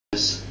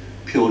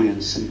purely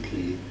and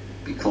simply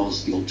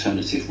because the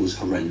alternative was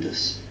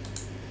horrendous.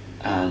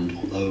 And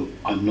although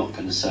I'm not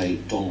going to say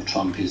Donald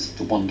Trump is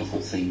the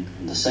wonderful thing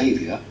and the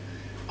saviour,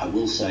 I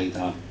will say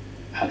that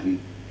had we,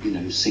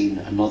 seen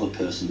another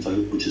person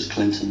vote, which is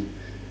Clinton,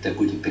 there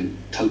would have been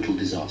total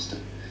disaster.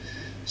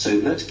 So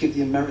let's give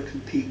the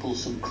American people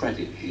some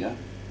credit here.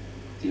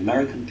 The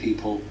American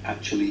people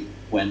actually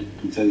went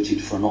and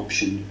voted for an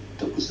option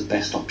that was the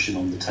best option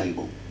on the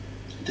table.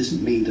 It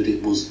doesn't mean that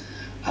it was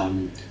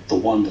the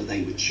one that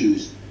they would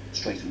choose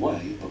straight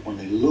away, but when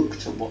they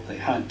looked at what they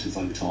had to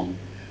vote on,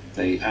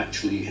 they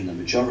actually, in the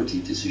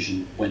majority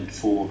decision, went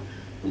for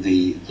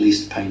the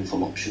least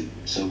painful option.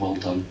 So well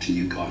done to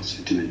you guys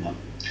for doing that.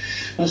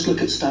 Let's look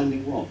at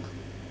Standing Rock.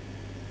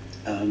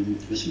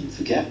 We shouldn't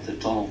forget that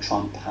Donald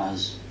Trump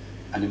has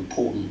an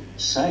important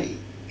say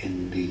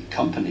in the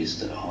companies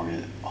that are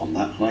on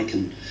that, and I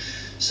can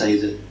say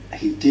that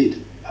he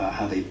did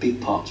have a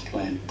big part to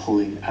play in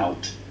pulling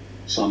out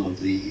some of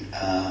the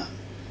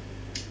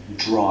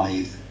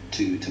drive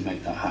to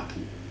make that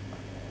happen.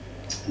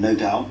 No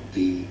doubt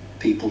the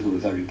people who were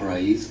very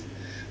brave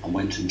and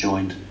went and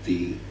joined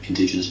the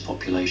indigenous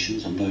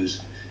populations, and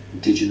those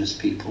indigenous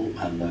people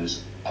and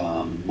those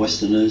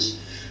Westerners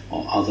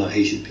or other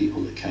Asian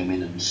people that came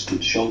in and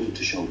stood shoulder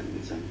to shoulder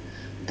with them,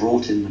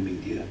 brought in the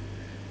media.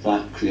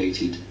 That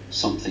created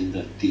something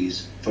that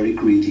these very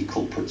greedy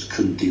corporates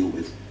couldn't deal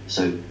with.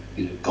 So,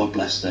 God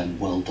bless them,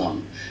 well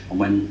done. And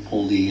when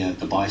all the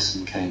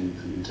bison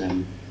came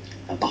and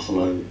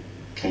buffalo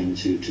came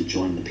to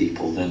join the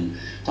people, then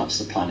that's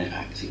the planet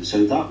acting.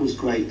 So that was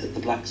great that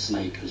the black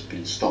snake has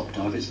been stopped.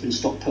 Now, if it's been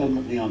stopped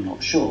permanently, I'm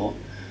not sure,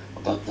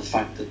 but the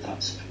fact that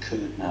that's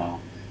occurred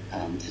now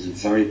is a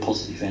very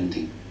positive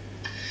ending.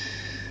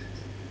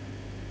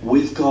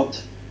 We've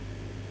got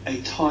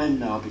a time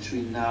now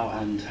between now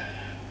and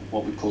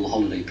what we call the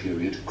holiday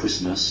period,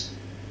 Christmas,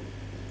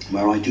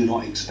 where I do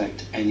not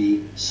expect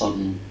any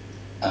sudden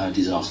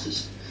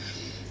disasters.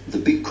 The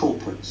big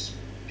corporates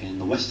in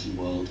the Western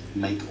world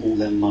make all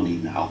their money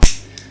now,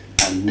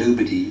 and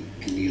nobody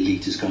in the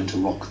elite is going to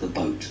rock the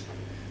boat.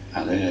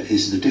 There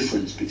is the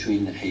difference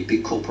between a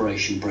big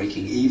corporation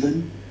breaking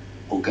even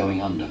or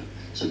going under.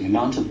 So the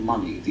amount of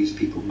money these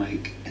people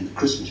make in the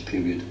Christmas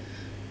period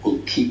will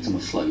keep them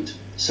afloat.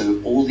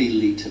 So all the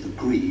elite have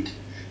agreed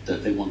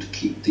that they want to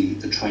keep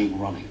the train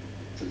running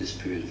for this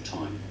period of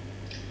time.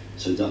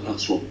 So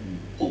that's what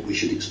we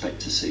should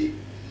expect to see.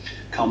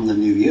 Come the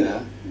new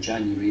year,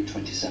 January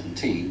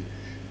 2017,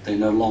 they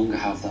no longer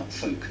have that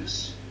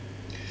focus.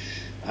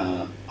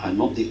 I'm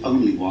not the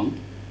only one,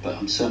 but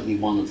I'm certainly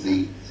one of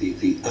the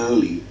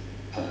early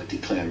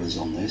declarers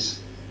on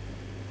this,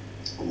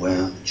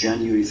 where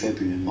January,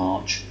 February and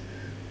March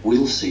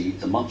we'll see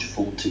the much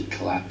vaunted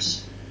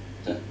collapse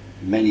that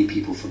many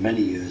people for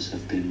many years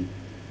have been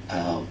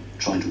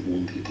trying to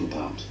warn people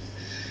about.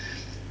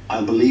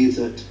 I believe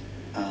that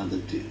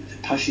the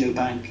Passio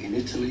Bank in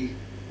Italy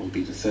will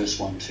be the first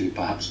one to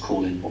perhaps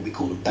call in what we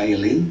call a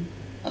bail-in.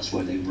 That's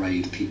where they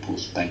raid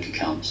people's bank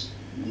accounts.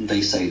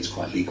 They say it's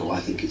quite legal. I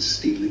think it's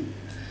stealing,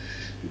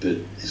 but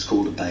it's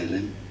called a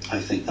bail-in. I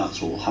think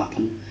that's what will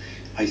happen.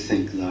 I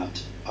think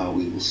that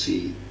we will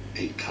see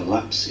a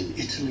collapse in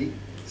Italy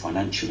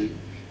financially.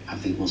 I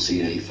think we'll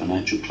see a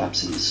financial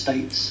collapse in the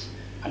States,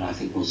 and I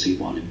think we'll see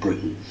one in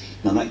Britain.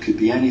 Now that could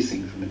be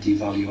anything from a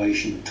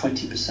devaluation of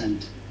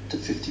 20% to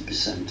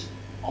 50%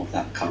 of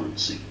that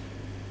currency.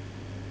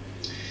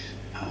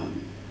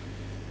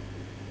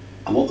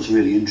 And what was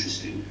really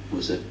interesting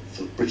was that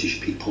for British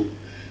people,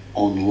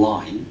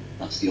 online,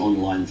 that's the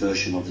online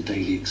version of the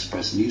Daily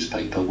Express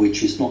newspaper,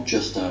 which is not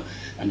just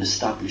an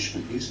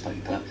establishment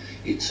newspaper,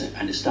 it's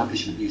an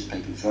establishment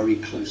newspaper very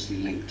closely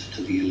linked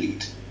to the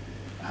elite.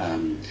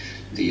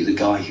 The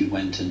guy who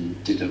went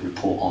and did a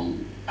report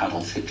on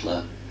Adolf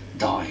Hitler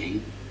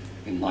dying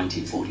in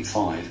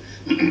 1945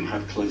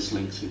 had close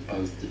links with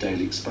both the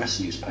Daily Express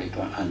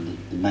newspaper and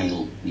the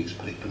Mail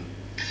newspaper.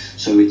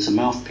 So it's a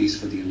mouthpiece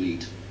for the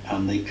elite.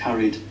 And they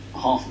carried a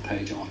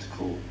half-page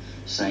article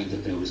saying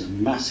that there was a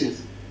massive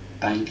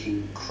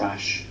banking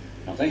crash.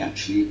 Now they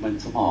actually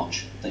went for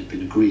March. They've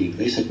been agreeing.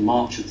 They said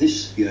March of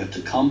this year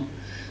to come,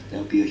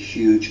 there'll be a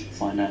huge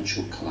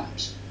financial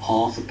collapse.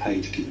 Half a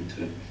page given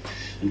to it.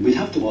 And we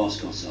have to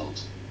ask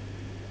ourselves,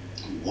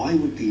 why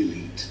would the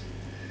elite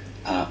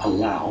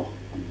allow,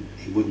 and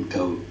it wouldn't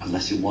go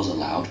unless it was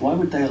allowed, why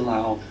would they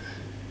allow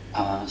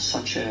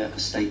such a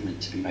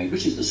statement to be made,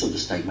 which is the sort of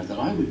statement that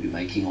I would be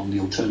making on the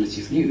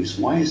alternative news?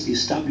 Why is the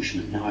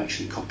establishment now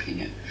actually copying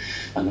it?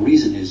 And the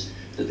reason is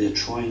that they're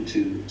trying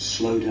to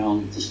slow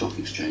down the stock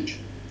exchange,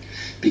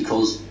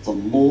 because the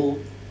more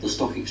the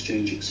stock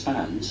exchange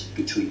expands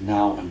between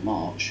now and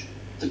March,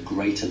 the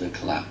greater the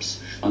collapse.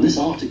 And this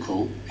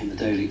article in the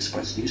Daily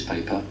Express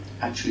newspaper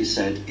actually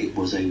said it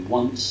was a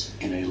once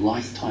in a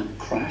lifetime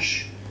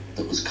crash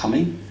that was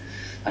coming,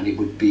 and it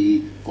would be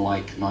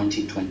like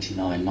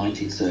 1929,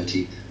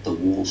 1930, the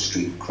Wall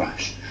Street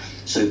crash.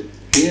 So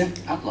here,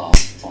 at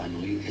last,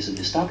 finally, is an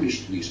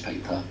established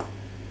newspaper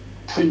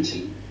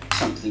printing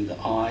something that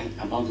I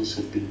and others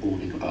have been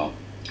warning about.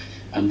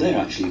 And they're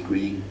actually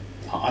agreeing.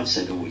 I've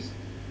said always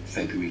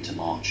February to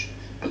March,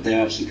 but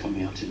they're actually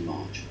coming out in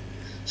March.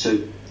 So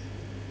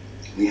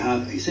we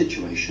have a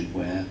situation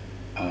where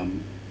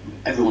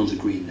everyone's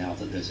agreed now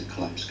that there's a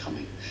collapse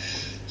coming.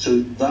 So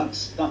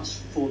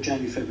that's for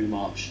January, February,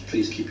 March.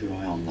 Please keep your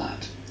eye on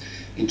that.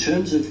 In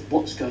terms of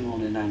what's going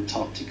on in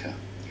Antarctica,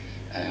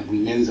 we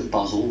know that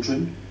Buzz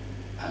Aldrin,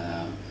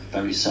 a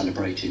very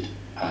celebrated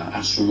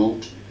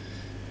astronaut,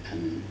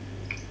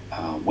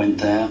 went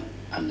there,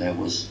 and there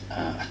was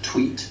a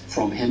tweet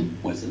from him,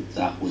 whether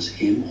that was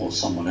him or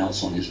someone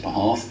else on his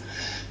behalf.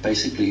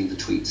 Basically, the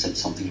tweet said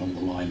something along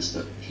the lines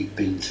that he'd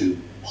been to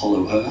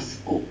Hollow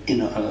Earth or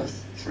Inner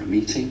Earth for a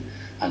meeting,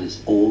 and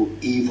it's all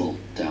evil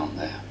down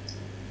there,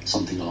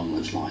 something along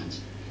those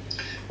lines.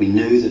 We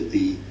know that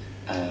the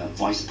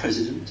vice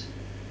president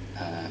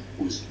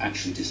was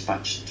actually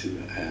dispatched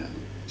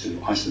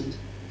to Iceland,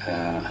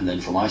 and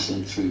then from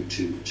Iceland through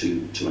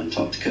to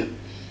Antarctica,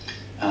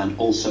 and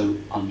also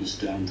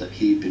understand that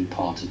he'd been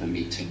part of a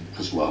meeting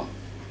as well.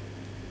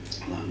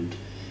 And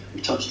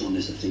we touched on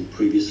this, I think,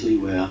 previously,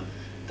 where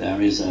there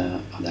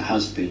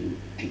has been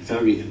a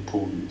very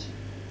important,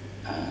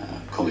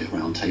 call it a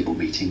roundtable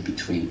meeting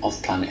between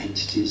off-planet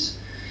entities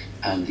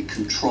and the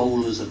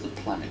controllers of the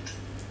planet.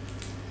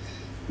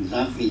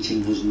 That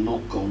meeting has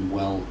not gone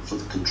well for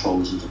the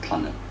controllers of the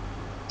planet,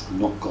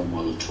 not gone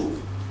well at all.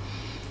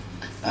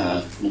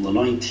 On the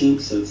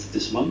 19th of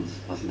this month,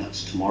 I think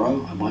that's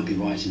tomorrow, I might be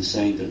right in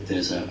saying that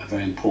there's a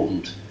very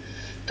important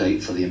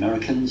date for the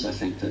Americans. I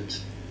think that,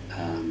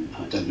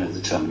 I don't know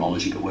the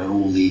terminology, but where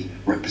all the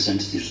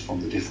representatives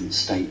from the different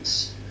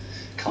states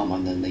come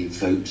and then they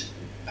vote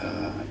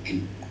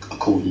in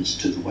accordance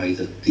to the way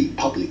that the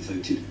public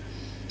voted,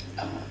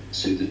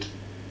 so that,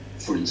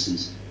 for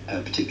instance,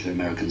 a particular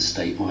American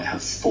state might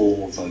have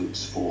 4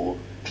 votes for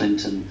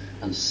Clinton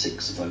and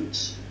 6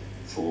 votes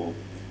for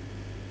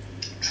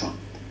Trump.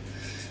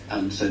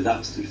 And so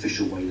that's the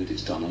official way that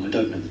it's done, and I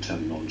don't know the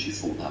terminology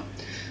for that.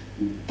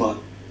 But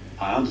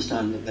I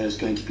understand that there's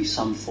going to be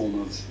some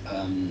form of,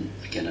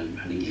 again,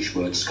 an English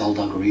word,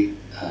 skullduggery.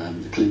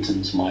 The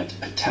Clintons might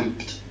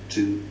attempt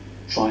to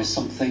try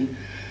something.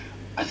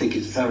 I think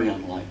it's very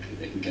unlikely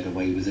they can get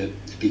away with it,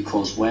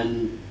 because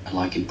when,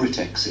 like in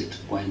Brexit,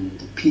 when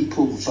the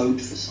people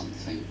vote for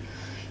something,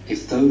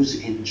 if those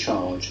in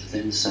charge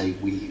then say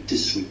we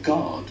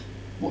disregard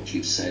what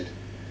you've said,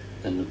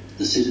 then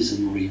the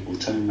citizenry will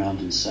turn around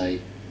and say,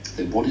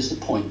 then what is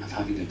the point of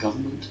having a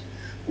government?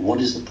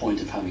 What is the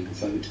point of having a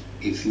vote?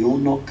 If you're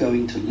not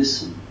going to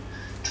listen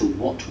to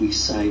what we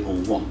say or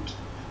want,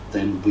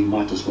 then we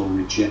might as well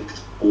reject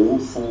all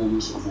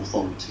forms of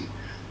authority.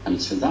 And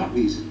it's for that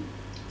reason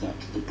that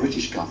the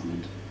British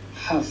government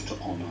have to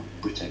honour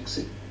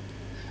Brexit,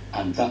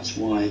 and that's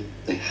why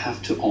they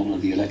have to honour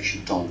the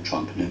election of Donald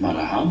Trump. No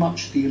matter how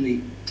much the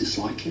elite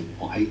dislike him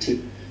or hate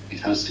him,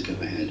 it has to go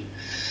ahead.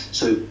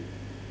 So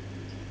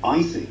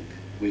I think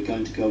we're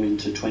going to go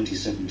into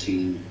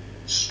 2017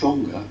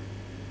 stronger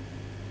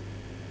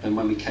than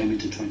when we came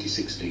into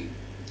 2016.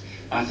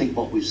 I think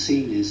what we've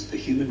seen is the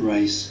human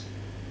race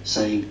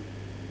saying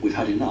we've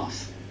had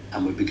enough,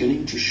 and we're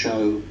beginning to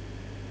show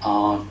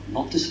our,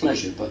 not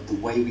displeasure, but the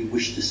way we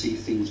wish to see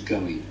things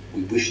going.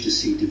 We wish to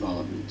see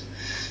development.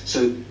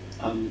 So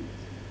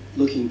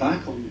looking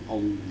back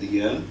on the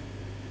year,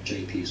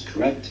 JP is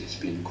correct, it's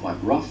been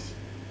quite rough.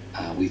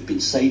 We've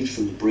been saved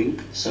from the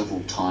brink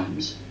several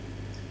times,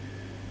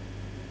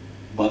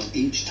 but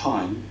each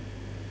time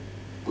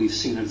we've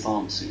seen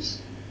advances.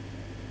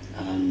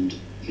 And,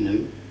 you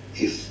know,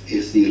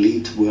 if the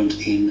elite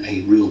weren't in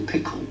a real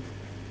pickle,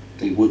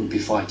 they wouldn't be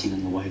fighting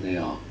in the way they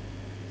are.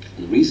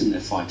 And the reason they're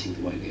fighting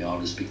the way they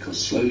are is because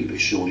slowly but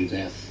surely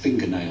their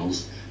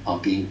fingernails are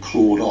being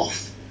clawed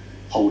off,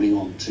 holding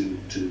on to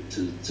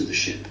the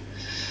ship.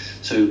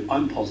 So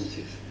I'm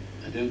positive.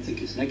 I don't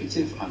think it's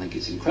negative. I think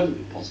it's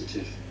incredibly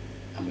positive.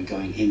 And we're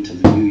going into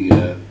the new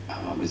year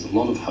with a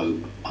lot of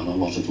hope and a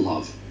lot of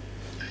love.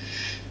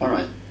 All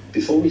right,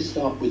 before we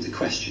start with the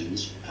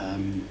questions,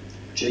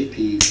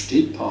 JP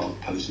did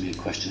pose me a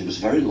question. It was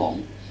very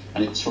long,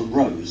 and it's from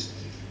Rose.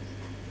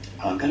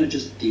 I'm going to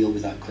just deal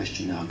with that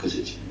question now because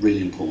it's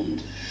really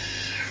important.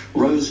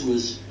 Rose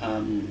was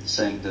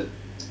saying that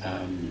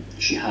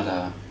she had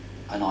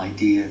an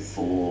idea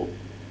for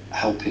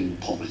helping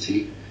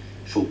poverty,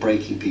 for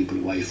breaking people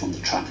away from the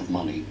trap of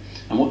money.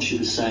 And what she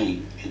was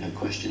saying in her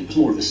question, it was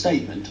more of a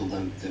statement,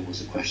 although there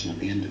was a question at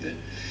the end of it,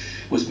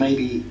 was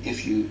maybe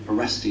if you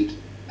arrested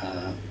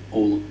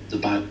all the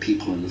bad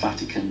people in the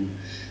Vatican,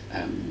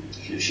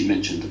 you know, she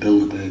mentioned the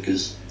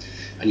Bilderbergers,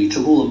 and you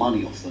took all the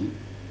money off them,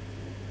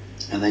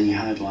 and then you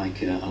had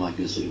like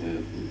a sort of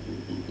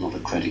a, not a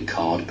credit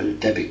card, but a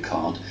debit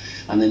card,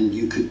 and then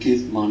you could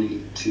give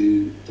money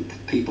to the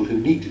people who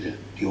needed it,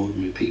 the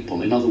ordinary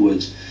people. In other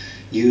words,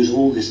 use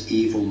all this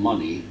evil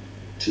money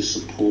to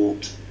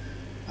support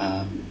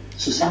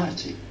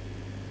society.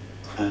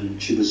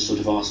 And she was sort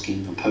of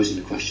asking and posing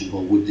the question,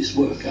 well, would this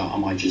work?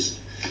 Am I just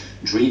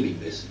dreaming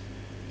this,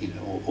 you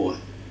know, or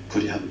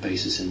could it have a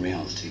basis in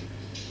reality?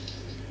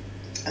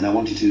 And I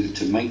wanted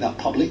to make that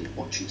public,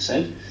 what she'd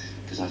said,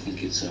 because I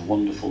think it's a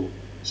wonderful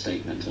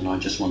statement, and I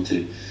just want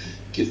to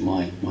give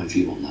my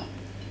view on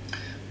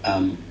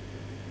that.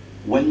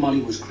 When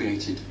money was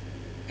created,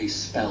 a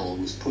spell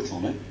was put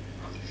on it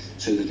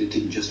so that it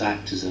didn't just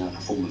act as a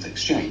form of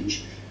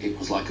exchange. It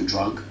was like a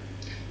drug,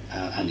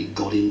 and it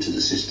got into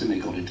the system, it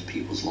got into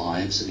people's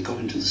lives, and it got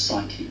into the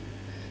psyche,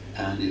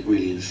 and it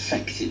really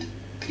infected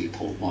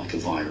people like a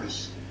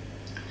virus.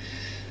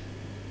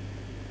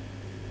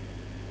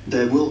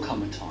 There will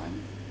come a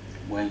time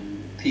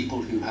when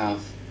people who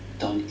have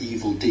done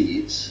evil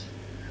deeds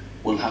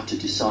will have to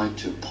decide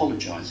to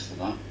apologize for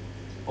that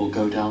or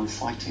go down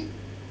fighting,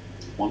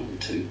 one of the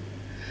two,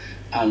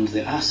 and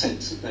the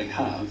assets that they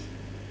have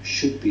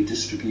should be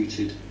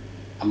distributed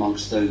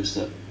amongst those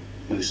that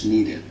most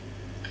need it.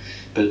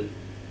 But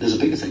there's a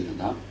bigger thing than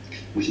that,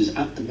 which is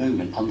at the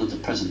moment, under the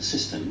present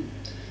system,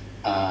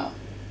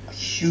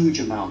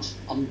 huge amounts,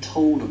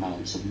 untold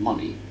amounts of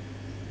money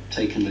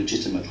taken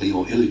legitimately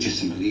or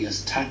illegitimately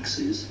as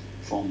taxes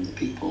from the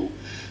people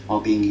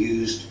are being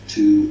used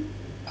to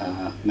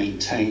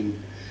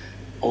maintain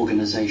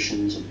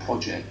organizations and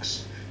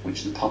projects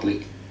which the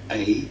public,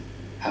 A,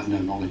 have no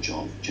knowledge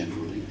of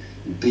generally,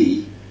 and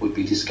B, would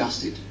be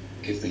disgusted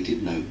if they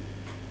did know.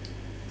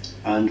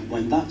 And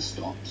when that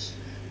stops,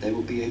 there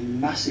will be a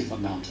massive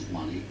amount of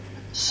money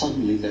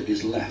suddenly that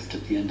is left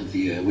at the end of the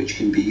year which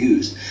can be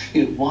used.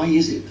 Why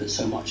is it that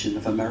so much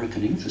of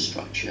American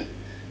infrastructure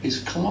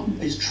is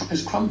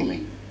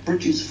crumbling,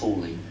 bridges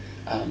falling,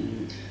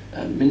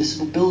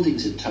 municipal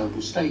buildings in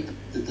terrible state,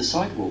 the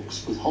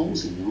sidewalks with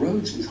holes in, the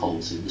roads with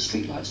holes in, the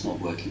streetlights not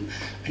working,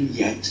 and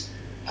yet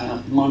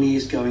money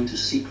is going to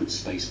secret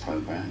space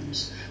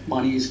programs,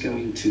 money is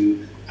going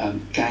to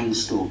gang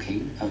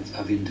stalking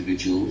of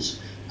individuals,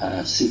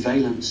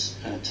 surveillance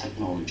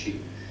technology,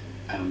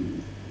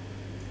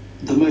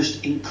 the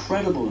most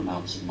incredible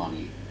amounts of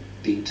money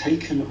being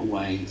taken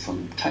away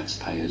from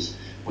taxpayers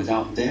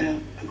without their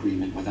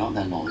agreement, without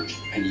their knowledge,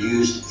 and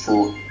used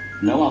for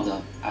no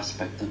other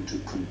aspect than to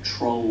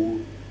control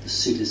the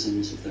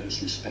citizens of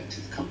those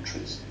respective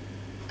countries.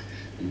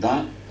 And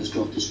that has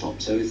got to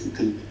stop. So if we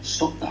can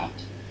stop that,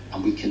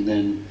 and we can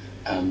then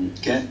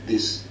get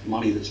this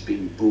money that's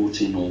been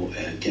brought in or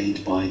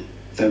gained by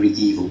very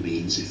evil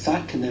means, if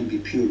that can then be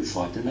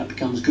purified, then that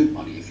becomes good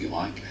money, if you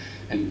like,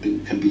 and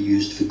can be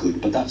used for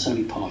good. But that's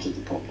only part of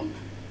the problem.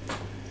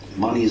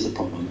 Money is the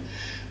problem.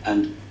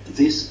 And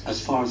this,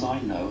 as far as I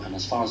know, and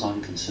as far as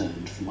I'm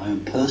concerned, from my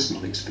own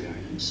personal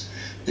experience,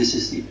 this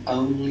is the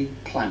only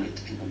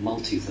planet in the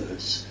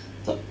multiverse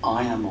that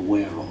I am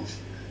aware of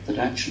that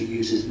actually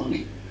uses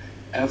money.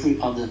 Every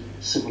other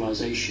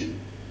civilization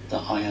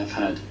that I have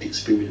had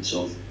experience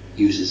of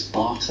uses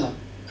barter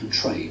and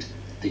trade.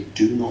 They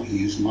do not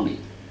use money.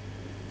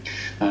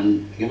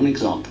 And give an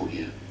example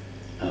here.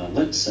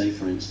 Let's say,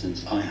 for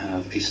instance, I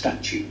have a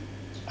statue,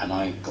 and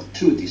I've got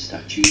two of these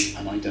statues,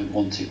 and I don't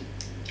want it.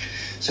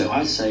 So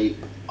I say,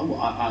 oh,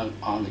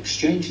 I'll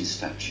exchange this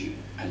statue,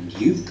 and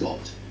you've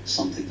got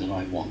something that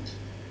I want.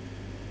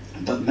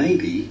 But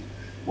maybe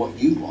what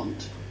you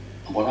want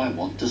and what I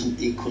want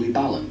doesn't equally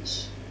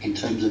balance in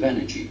terms of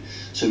energy.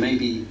 So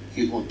maybe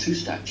you'd want two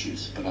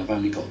statues, but I've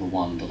only got the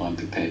one that I'm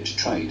prepared to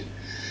trade.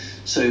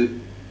 So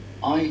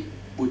I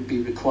would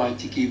be required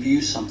to give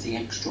you something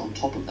extra on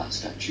top of that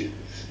statue.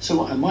 So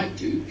what I might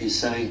do is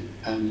say,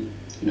 under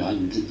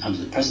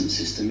the present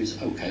system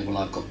is, okay, well,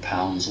 I've got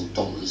pounds or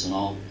dollars, and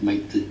I'll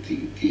make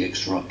the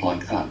extra up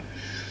like that.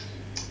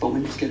 But we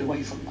need to get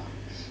away from that.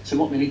 So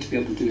what we need to be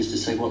able to do is to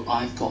say, well,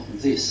 I've got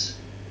this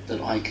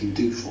that I can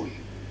do for you,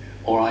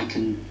 or I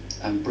can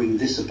bring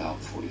this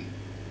about for you.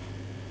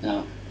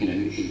 Now,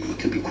 it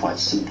could be quite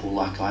simple,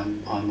 like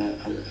I'm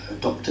a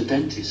doctor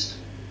dentist,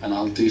 and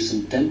I'll do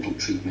some dental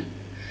treatment.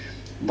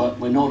 But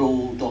we're not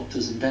all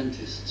doctors and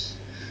dentists.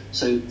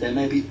 So there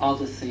may be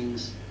other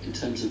things in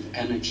terms of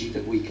energy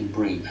that we can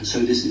bring. And so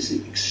this is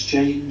the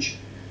exchange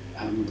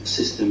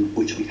system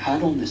which we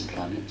had on this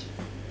planet.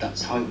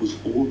 That's how it was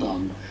all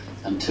done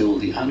until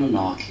the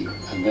Anunnaki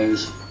and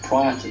those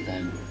prior to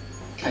them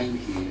came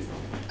here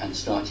and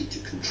started to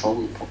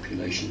control the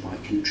population by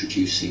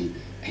introducing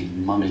a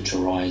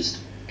monetarized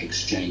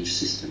exchange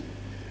system.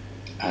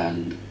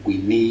 And we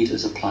need,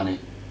 as a planet,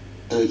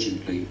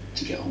 urgently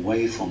to get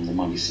away from the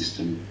money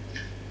system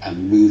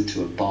and move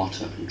to a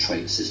barter and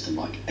trade system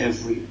like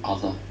every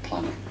other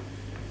planet.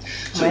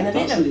 So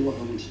that's really what I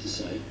wanted to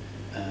say.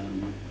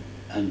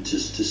 And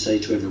just to say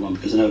to everyone,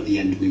 because I know at the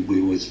end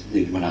we always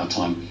run out of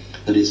time,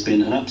 that it's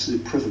been an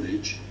absolute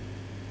privilege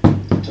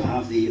to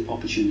have the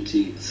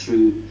opportunity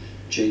through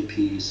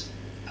JP's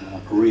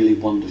really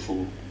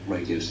wonderful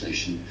radio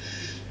station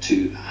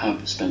to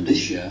have spent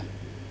this year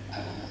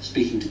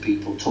speaking to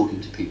people,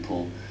 talking to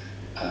people,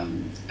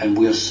 and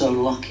we are so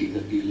lucky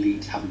that the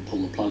elite haven't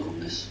pulled the plug on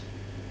this.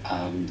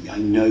 I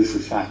know for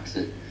a fact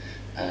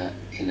that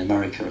in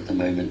America at the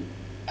moment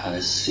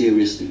they're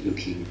seriously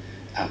looking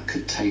at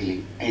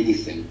curtailing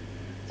anything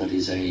that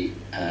is an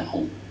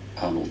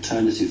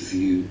alternative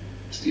view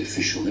to the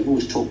official. They've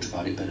always talked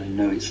about it, but I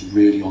know it's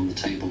really on the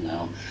table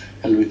now.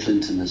 Hillary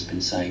Clinton has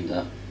been saying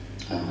that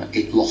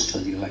it lost her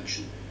the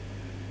election.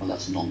 well,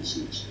 that's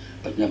nonsense.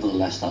 But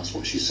nevertheless, that's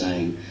what she's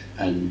saying.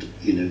 And,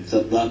 you know,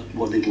 that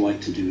what they'd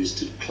like to do is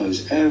to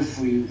close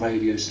every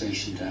radio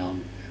station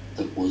down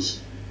that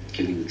was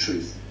giving the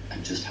truth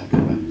and just have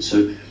their own.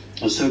 So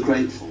I'm so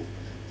grateful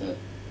that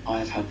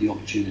I've had the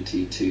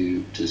opportunity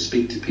to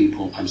speak to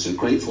people. I'm so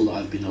grateful that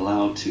I've been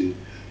allowed to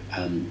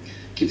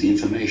give the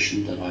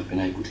information that I've been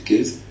able to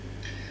give.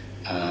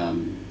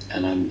 And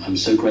I'm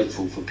so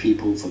grateful for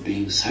people for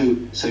being so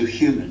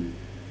human,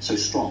 so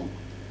strong,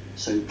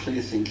 so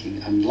clear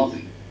thinking and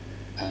loving.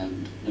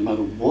 And no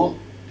matter what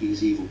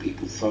these evil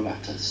people throw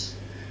at us,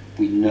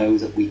 we know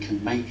that we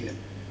can make it.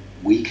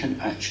 We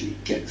can actually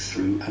get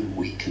through and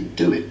we can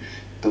do it.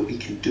 But we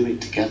can do it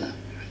together.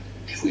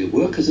 If we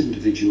work as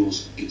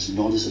individuals, it's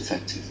not as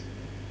effective.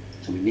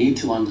 So we need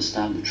to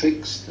understand the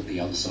tricks that the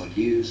other side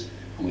use,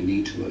 and we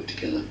need to work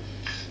together.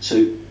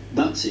 So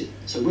that's it.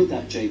 So with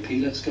that,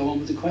 JP, let's go on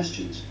with the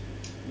questions.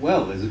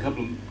 Well, there's a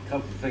couple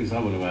of things I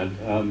want to add.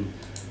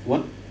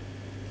 One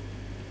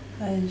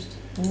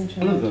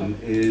of them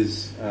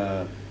is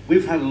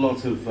we've had a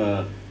lot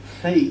of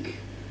fake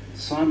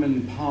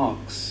Simon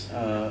Parkes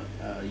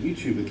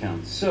YouTube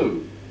accounts.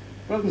 So,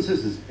 brothers and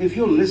sisters, if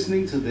you're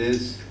listening to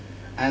this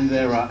and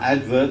there are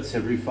adverts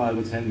every 5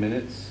 or 10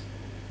 minutes,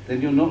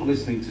 then you're not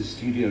listening to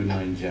Studio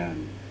 9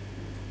 Jam,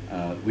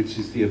 which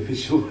is the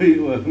official.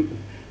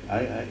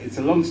 It's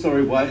a long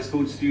story why it's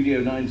called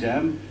Studio 9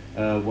 Jam.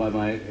 But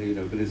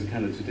it's a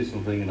kind of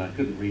traditional thing, and I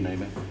couldn't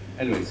rename it.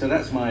 Anyway, so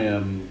that's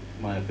my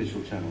my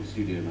official channel,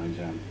 Studio 9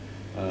 Jam,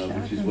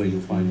 which is where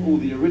you'll find all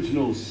the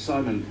original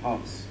Simon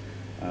Parkes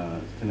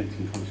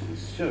Connecting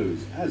Consciousness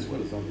shows, as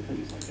well as other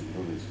things like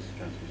Endurance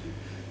Transmission.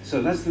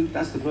 So that's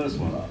the first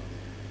one.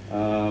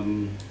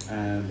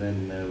 And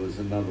then there was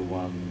another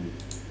one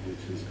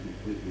which has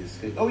completely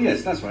escaped. Oh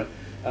yes, that's right.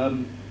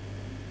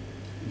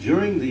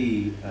 During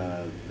the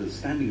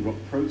Standing Rock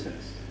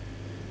protest,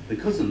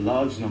 because a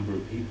large number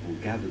of people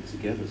gathered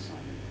together,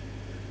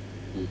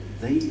 Simon,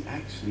 they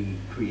actually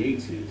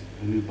created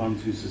an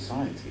Ubuntu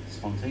society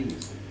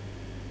spontaneously.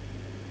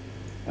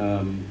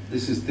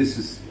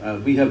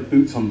 We have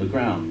boots on the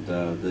ground.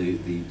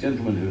 The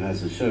gentleman who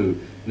has a show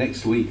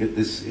next week in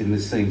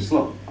this same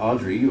slot,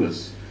 Audrey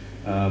Ewis,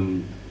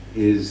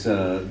 is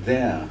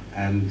there,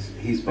 and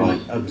he's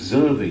been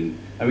observing.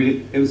 I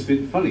mean, it's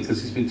been funny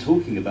because he's been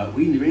talking about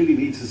we really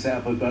need to set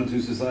up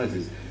Ubuntu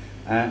societies.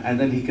 And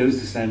then he goes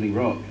to Standing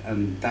Rock,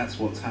 and that's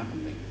what's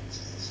happening.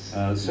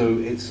 So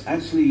it's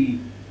actually,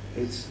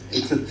 it's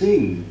a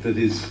thing that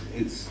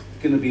it's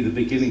going to be the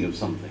beginning of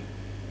something,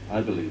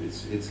 I believe.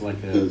 It's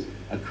like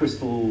a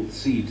crystal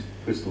seed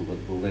crystal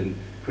that will then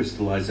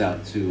crystallize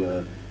out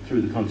to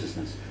through the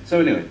consciousness.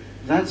 So anyway,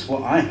 that's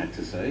what I had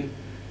to say.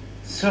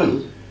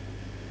 So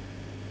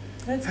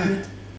that's good.